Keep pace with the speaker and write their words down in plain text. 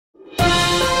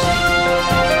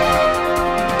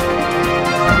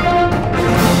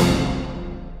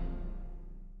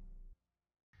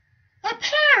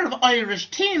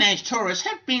Irish teenage tourists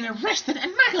have been arrested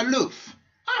in Magaluf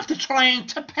after trying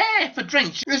to pay for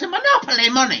drinks using Monopoly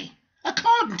money,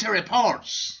 according to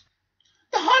reports.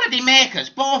 The holiday makers,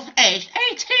 both aged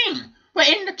 18, were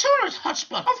in the tourist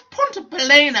hotspot of Punta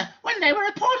Ballena when they were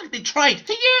reportedly tried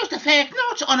to use the fake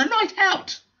notes on a night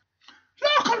out.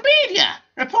 Local media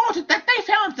reported that they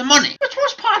found the money, which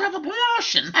was part of a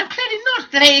promotion and clearly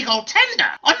not legal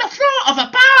tender, on the floor of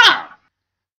a bar.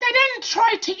 They then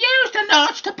tried to use the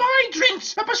notes to buy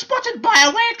drinks but were spotted by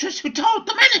a waitress who told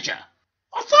the manager.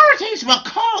 Authorities were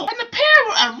called and the pair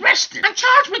were arrested and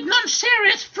charged with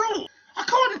non-serious fraud,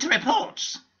 according to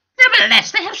reports.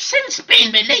 Nevertheless, they have since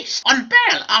been released on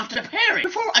bail after appearing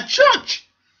before a judge.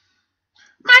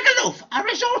 Magaluf, a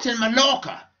resort in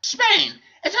Mallorca, Spain,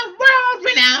 is a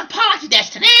world-renowned party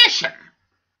destination.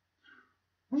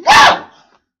 Whoa!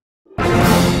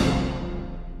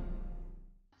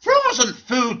 Frozen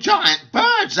food giant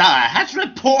Bird's Eye has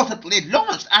reportedly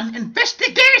launched an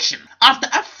investigation after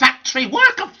a factory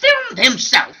worker filmed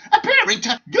himself appearing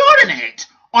to urinate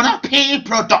on a pea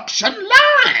production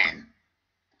line.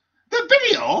 The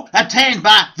video, obtained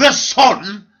by The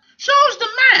Sun, shows the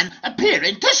man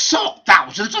appearing to soak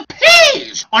thousands of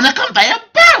peas on a conveyor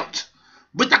belt,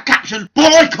 with the caption,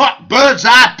 "Boycott Bird's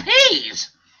Eye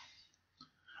Peas."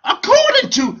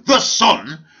 According to The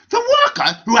Sun, the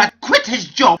worker who had quit his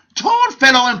job told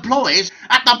fellow employees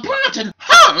at the plant in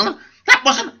Hull that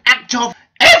was an act of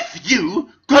F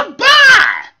you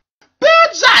goodbye.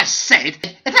 Bird's Eye said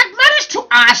it had managed to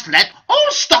isolate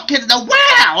all stock in the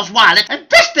warehouse while it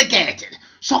investigated,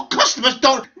 so customers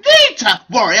don't need to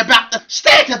worry about the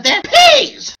state of their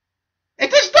peas.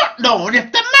 It is not known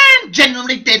if the man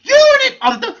genuinely did urinate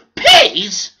on the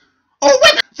peas or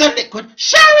whether the liquid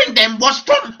showering them was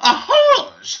from a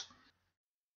hose.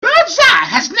 Bird's Eye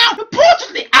has now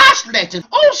reportedly isolated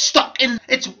all stock in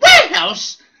its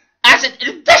warehouse as it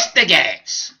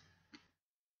investigates.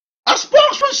 A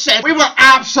spokesman said, "We were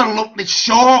absolutely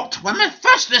shocked when we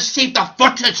first received the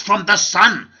footage from The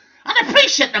Sun and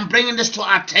appreciate them bringing this to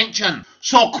our attention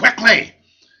so quickly.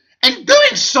 In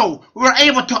doing so, we were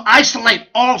able to isolate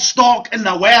all stock in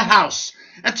the warehouse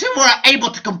until we were able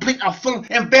to complete a full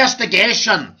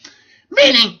investigation,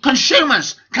 meaning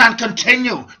consumers can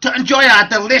continue to enjoy our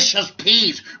delicious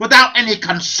peas without any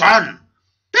concern.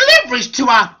 Deliveries to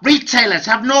our retailers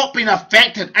have not been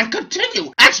affected and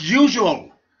continue as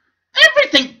usual.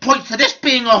 Everything points to this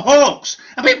being a hoax,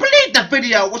 and we believe the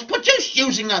video was produced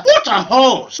using a water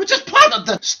hose, which is part of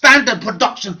the standard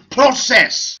production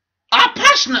process. Our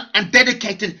passionate and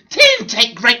dedicated team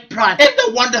take great pride in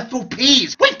the wonderful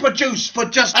peas we produce for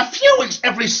just a few weeks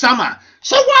every summer,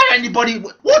 so why anybody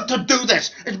would want to do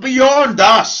this is beyond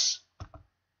us."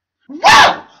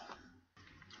 Whoa!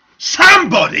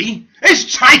 Somebody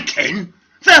is taking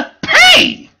the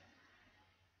pea!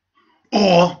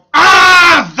 Or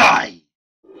are they?